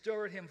and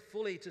restored him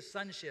fully to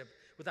sonship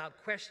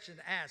without question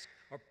asked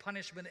or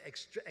punishment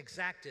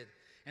exacted,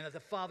 and that the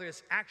father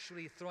is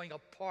actually throwing a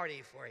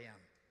party for him.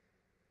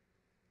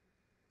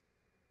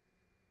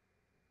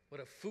 What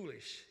a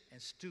foolish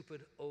and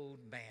stupid old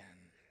man.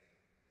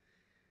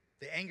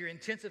 The anger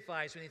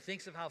intensifies when he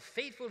thinks of how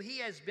faithful he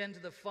has been to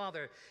the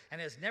Father and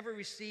has never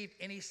received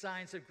any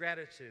signs of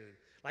gratitude,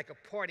 like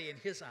a party in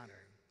his honor.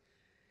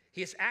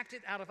 He has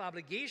acted out of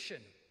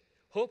obligation,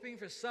 hoping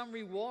for some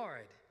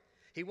reward.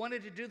 He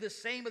wanted to do the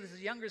same with his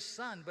younger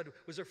son, but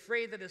was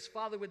afraid that his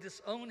father would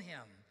disown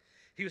him.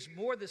 He was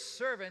more the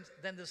servant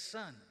than the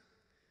son.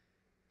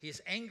 He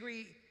is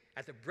angry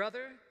at the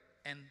brother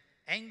and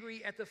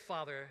angry at the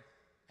father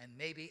and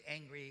maybe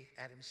angry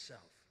at himself.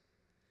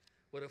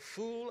 What a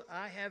fool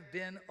I have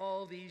been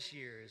all these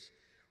years,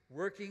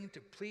 working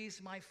to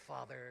please my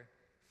father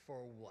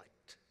for what?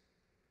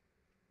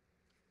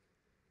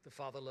 The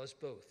father loves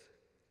both.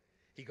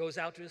 He goes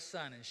out to his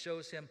son and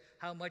shows him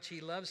how much he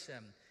loves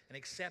him and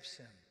accepts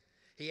him.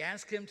 He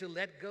asks him to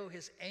let go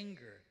his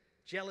anger,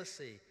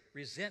 jealousy,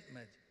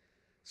 resentment,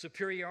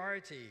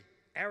 superiority,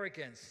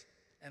 arrogance,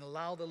 and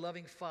allow the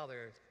loving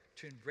father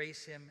to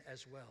embrace him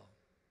as well.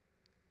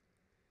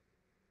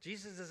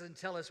 Jesus doesn't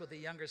tell us what the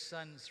younger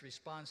son's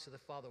response to the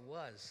father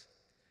was,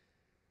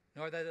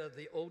 nor that of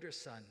the older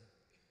son.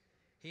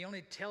 He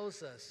only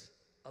tells us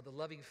of the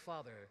loving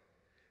father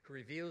who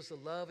reveals the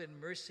love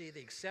and mercy, the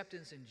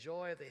acceptance and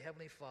joy of the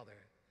Heavenly Father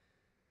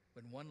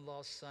when one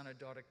lost son or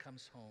daughter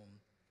comes home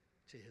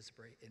to his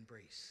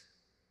embrace.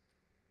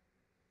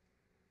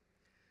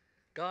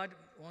 God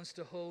wants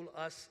to hold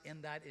us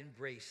in that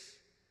embrace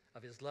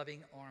of his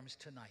loving arms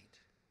tonight.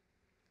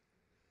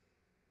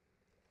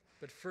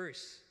 But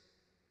first,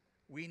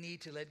 we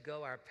need to let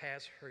go our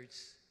past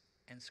hurts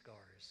and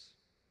scars.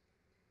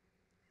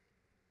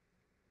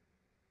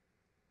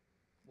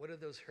 What are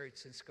those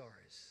hurts and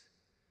scars?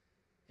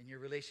 In your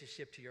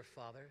relationship to your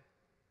father?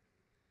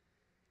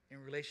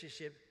 In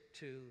relationship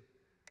to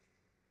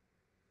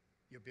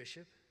your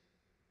bishop?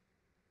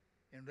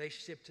 In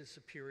relationship to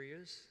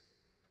superiors?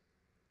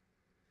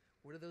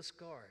 What are those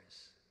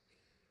scars?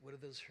 What are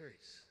those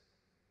hurts?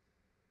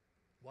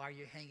 Why are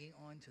you hanging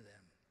on to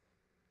them?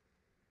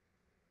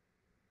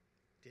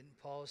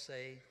 Didn't Paul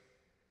say,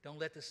 don't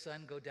let the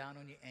sun go down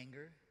on your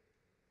anger?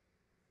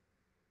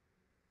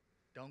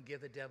 Don't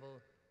give the devil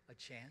a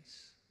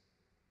chance?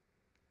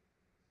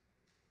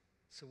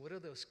 So what are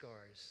those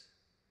scars?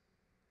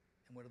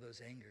 And what are those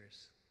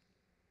angers?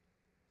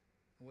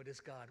 And what does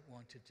God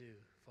want to do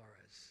for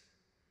us?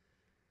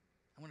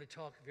 I want to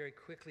talk very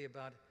quickly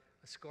about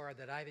a scar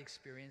that I've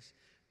experienced.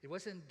 It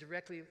wasn't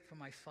directly from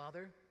my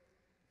father,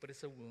 but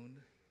it's a wound.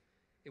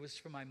 It was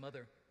from my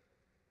mother.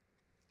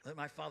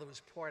 My father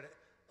was part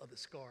of the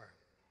scar.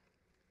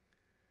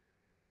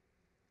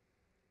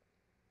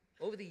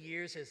 Over the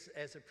years,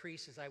 as a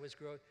priest, as I was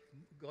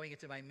going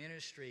into my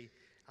ministry,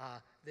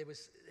 there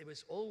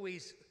was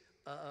always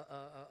a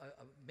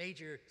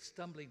major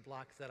stumbling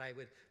block that I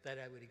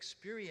would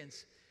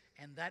experience,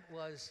 and that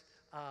was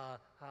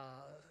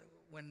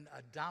when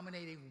a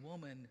dominating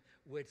woman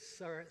would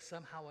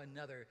somehow or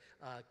another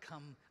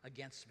come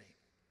against me.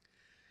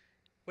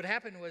 What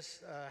happened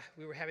was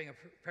we were having a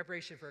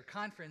preparation for a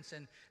conference,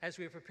 and as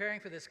we were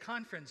preparing for this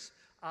conference,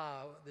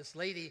 this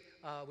lady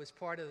was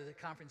part of the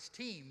conference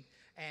team,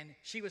 and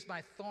she was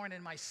my thorn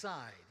in my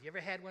side. You ever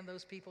had one of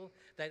those people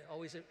that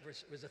always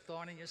was a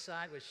thorn in your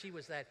side? Well, she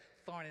was that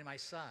thorn in my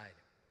side.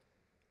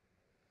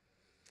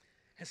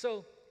 And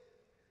so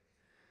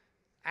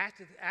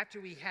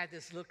after we had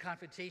this little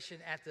confrontation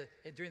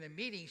during the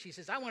meeting, she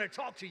says, I want to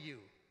talk to you.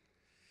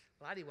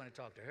 Well, I didn't want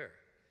to talk to her.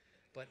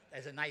 But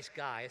as a nice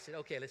guy, I said,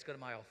 okay, let's go to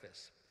my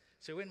office.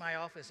 So we're in my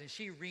office, and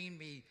she reamed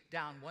me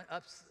down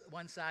up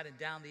one side and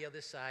down the other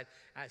side.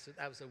 I said,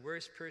 I was the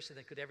worst person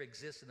that could ever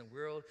exist in the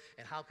world,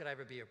 and how could I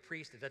ever be a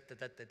priest?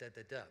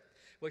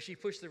 Well, she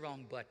pushed the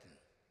wrong button.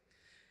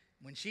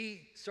 When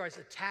she starts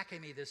attacking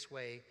me this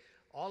way,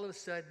 all of a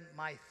sudden,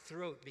 my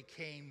throat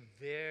became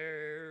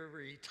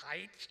very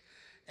tight,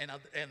 and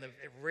the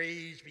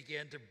rage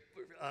began to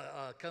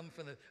come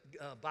from the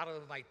bottom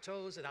of my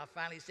toes, and I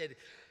finally said,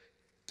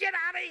 get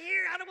out of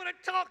here, I don't want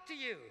to talk to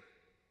you.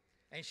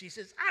 And she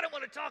says, I don't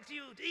want to talk to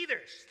you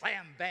either.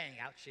 Slam, bang,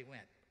 out she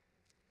went.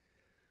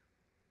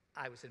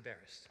 I was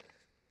embarrassed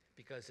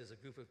because there's a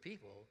group of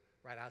people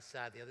right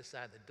outside the other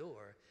side of the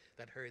door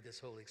that heard this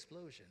whole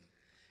explosion.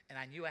 And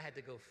I knew I had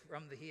to go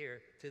from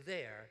here to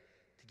there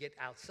to get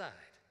outside.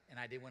 And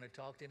I didn't want to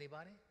talk to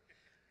anybody.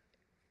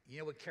 You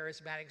know what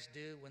charismatics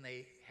do when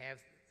they have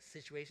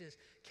situations?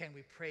 Can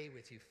we pray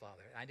with you,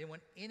 Father? I didn't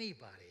want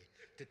anybody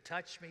to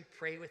touch me,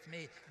 pray with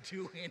me,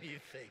 do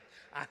anything.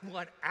 I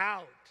want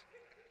out.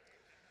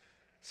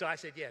 So I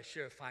said, yeah,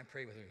 sure, fine,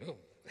 pray with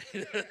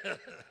me.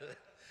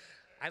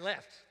 I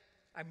left.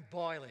 I'm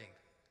boiling.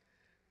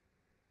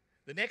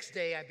 The next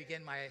day, I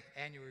began my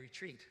annual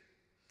retreat.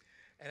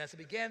 And as I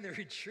began the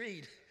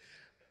retreat,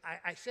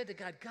 I said to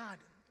God, God,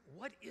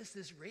 what is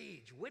this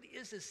rage? What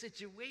is this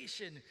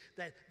situation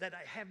that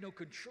I have no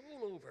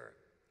control over?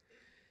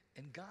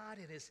 And God,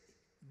 in his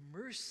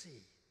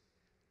mercy,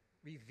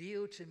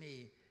 revealed to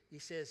me, he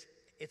says,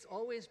 it's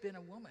always been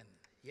a woman.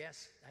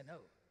 Yes, I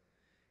know.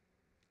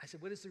 I said,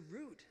 what is the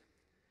root?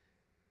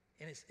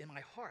 And it's in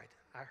my heart,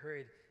 I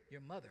heard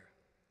your mother.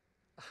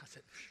 I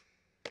said,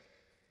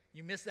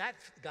 you missed that,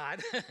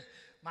 God.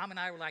 Mom and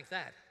I were like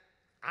that.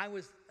 I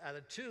was, out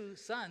of two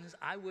sons,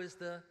 I was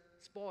the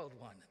spoiled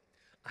one.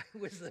 I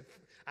was the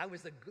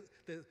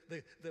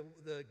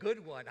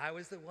good one. I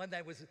was the one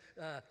that was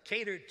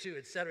catered to,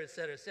 et cetera, et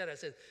cetera, et cetera. I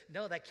said,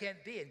 no, that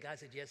can't be. And God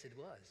said, yes, it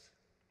was.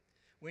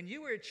 When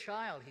you were a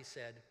child, he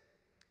said,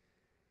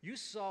 you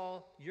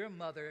saw your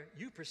mother,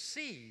 you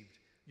perceived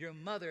your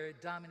mother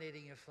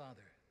dominating your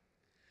father.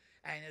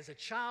 And as a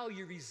child,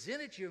 you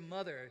resented your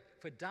mother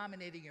for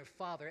dominating your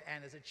father.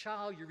 And as a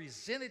child, you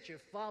resented your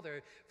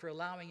father for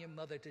allowing your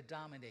mother to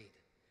dominate.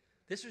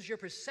 This was your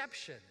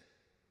perception.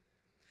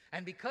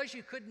 And because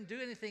you couldn't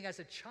do anything as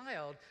a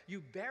child,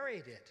 you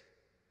buried it.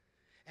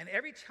 And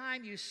every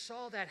time you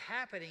saw that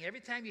happening,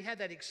 every time you had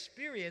that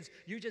experience,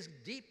 you just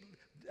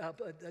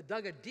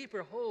dug a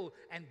deeper hole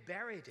and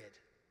buried it.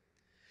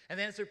 And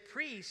then as a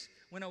priest,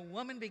 when a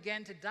woman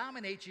began to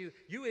dominate you,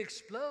 you would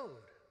explode.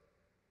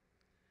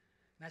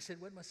 And I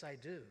said, what must I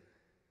do?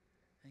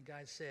 And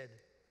God said,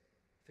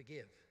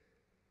 forgive.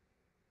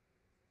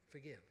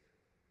 Forgive.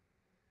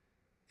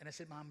 And I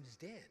said, Mom's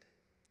dead.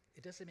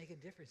 It doesn't make a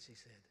difference, he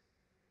said.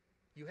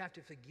 You have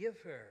to forgive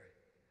her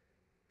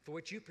for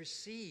what you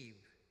perceive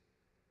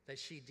that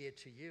she did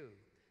to you.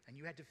 And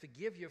you had to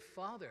forgive your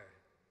father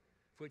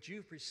for what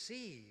you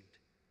perceived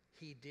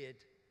he did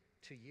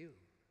to you.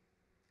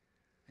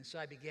 And so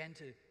I began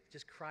to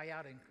just cry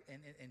out in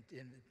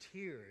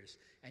tears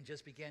and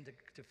just began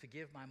to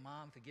forgive my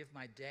mom, forgive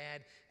my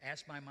dad,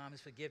 ask my mom's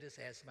forgiveness,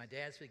 ask my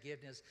dad's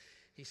forgiveness.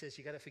 He says,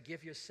 you got to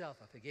forgive yourself.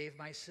 I forgave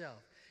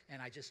myself.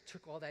 And I just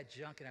took all that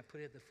junk and I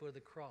put it at the foot of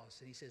the cross.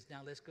 And he says,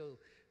 now let's go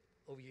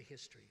over your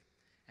history.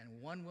 And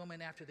one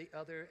woman after the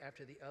other,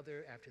 after the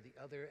other, after the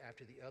other,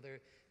 after the other,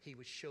 he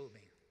would show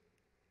me.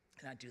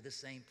 And I'd do the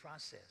same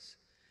process.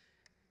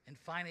 And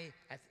finally,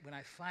 when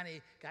I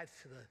finally got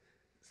to the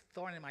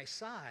thorn in my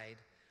side,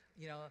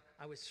 you know,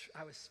 I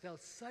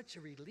felt such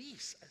a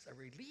relief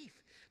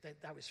that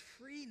I was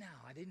free now.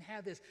 I didn't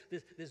have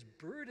this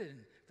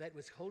burden that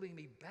was holding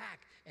me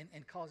back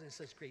and causing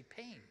such great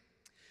pain.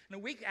 And a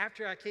week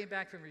after I came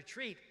back from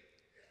retreat,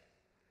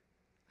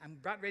 I'm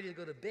about ready to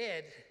go to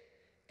bed,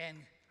 and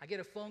I get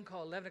a phone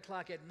call 11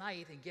 o'clock at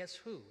night, and guess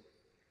who?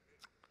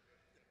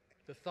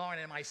 The thorn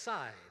in my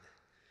side.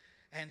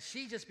 And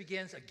she just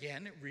begins,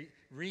 again,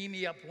 ree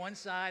me up one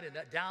side and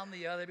down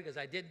the other because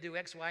I didn't do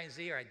X, Y, and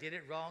Z, or I did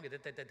it wrong, and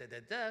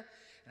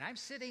I'm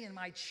sitting in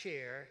my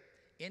chair,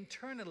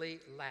 internally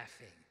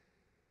laughing.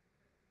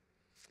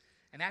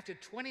 And after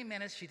 20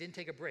 minutes, she didn't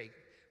take a break,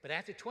 but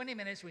after 20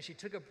 minutes, when she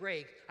took a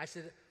break, I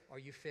said, are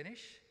you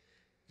finished?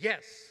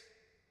 Yes.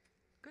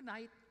 Good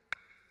night.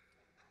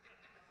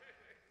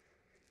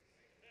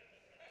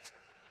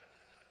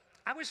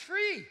 I was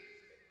free.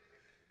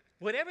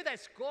 Whatever that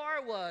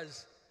scar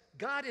was,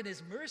 God in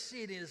his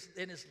mercy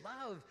and his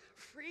love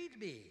freed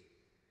me.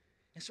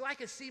 And so I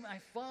could see my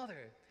father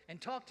and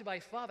talk to my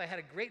father. I had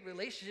a great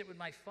relationship with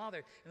my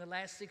father in the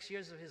last 6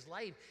 years of his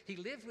life. He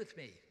lived with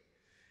me.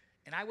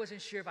 And I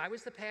wasn't sure if I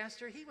was the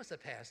pastor, he was the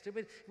pastor,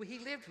 but he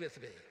lived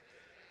with me.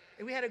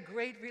 And we had a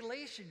great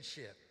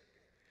relationship.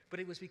 But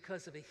it was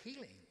because of a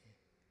healing.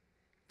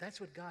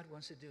 That's what God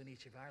wants to do in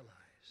each of our lives.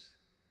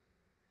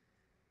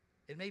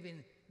 It may have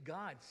been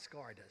God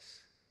scarred us,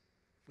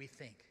 we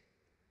think.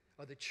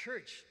 Or the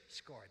church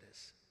scarred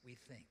us, we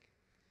think.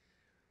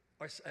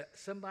 Or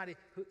somebody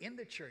who in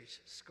the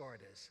church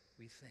scarred us,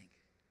 we think.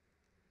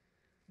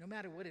 No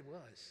matter what it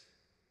was,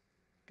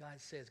 God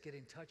says, get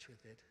in touch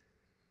with it.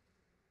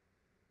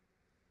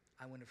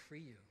 I want to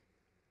free you.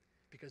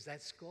 Because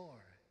that scar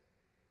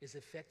is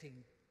affecting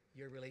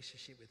your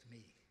relationship with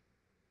me.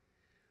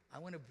 I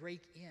want to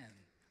break in.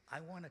 I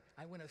want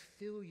to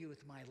fill you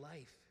with my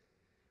life.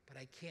 But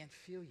I can't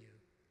fill you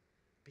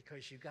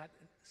because you got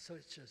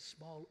such a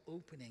small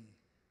opening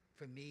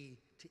for me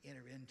to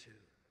enter into.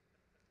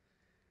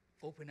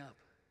 Open up.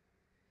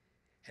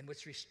 And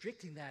what's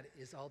restricting that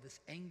is all this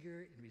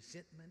anger and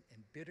resentment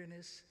and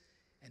bitterness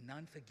and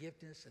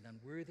non-forgiveness and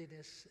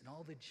unworthiness and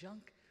all the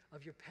junk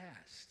of your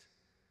past.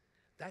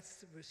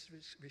 That's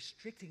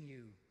restricting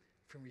you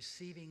from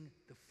receiving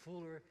the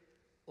fuller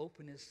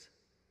openness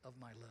of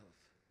my love.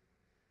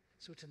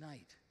 So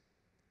tonight,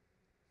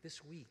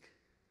 this week,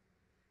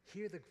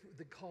 hear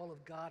the call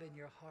of God in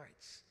your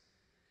hearts.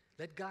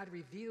 Let God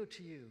reveal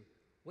to you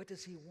what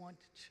does he want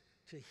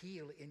to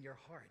heal in your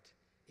heart,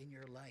 in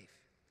your life,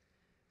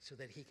 so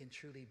that he can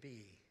truly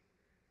be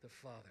the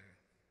Father.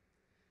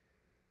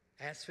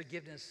 Ask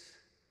forgiveness,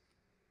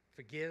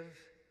 forgive,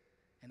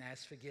 and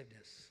ask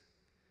forgiveness.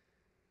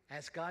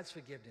 Ask God's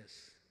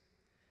forgiveness.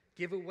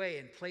 Give away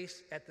and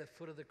place at the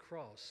foot of the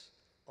cross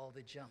all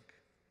the junk.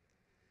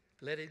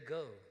 Let it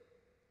go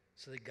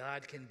so that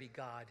God can be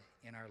God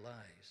in our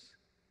lives.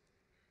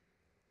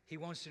 He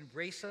wants to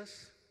embrace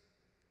us.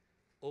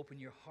 Open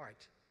your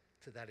heart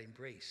to that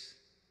embrace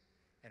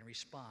and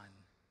respond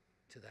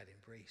to that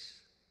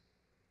embrace.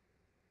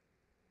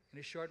 In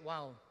a short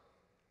while,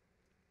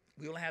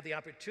 we will have the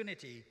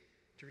opportunity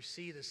to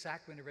receive the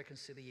sacrament of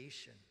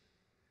reconciliation.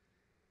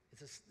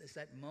 It's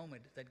that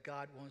moment that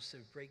God wants to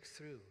break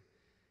through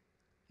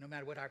No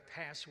matter what our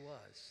past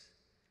was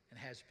and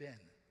has been,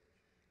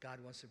 God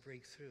wants to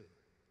break through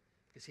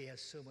because he has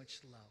so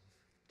much love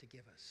to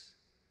give us.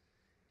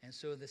 And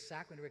so in the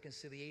sacrament of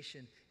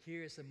reconciliation,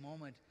 here is the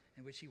moment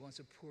in which he wants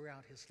to pour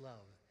out his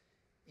love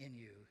in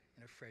you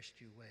in a fresh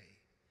new way.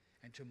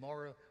 And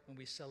tomorrow when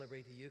we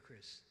celebrate the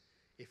Eucharist,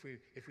 if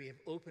we have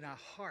opened our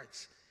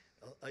hearts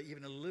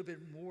even a little bit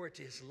more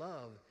to his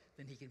love,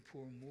 then he can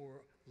pour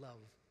more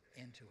love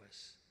into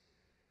us.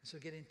 And so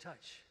get in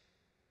touch.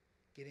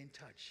 Get in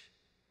touch.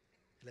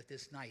 Let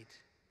this night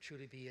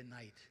truly be a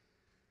night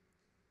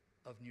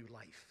of new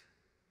life.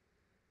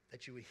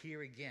 That you would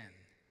hear again,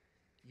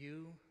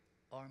 you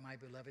are my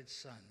beloved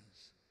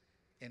sons,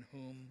 in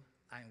whom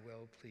I am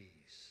well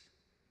pleased.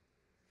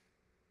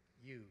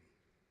 You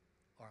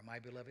are my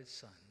beloved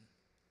son,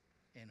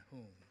 in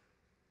whom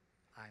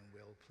I am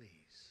well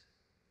pleased.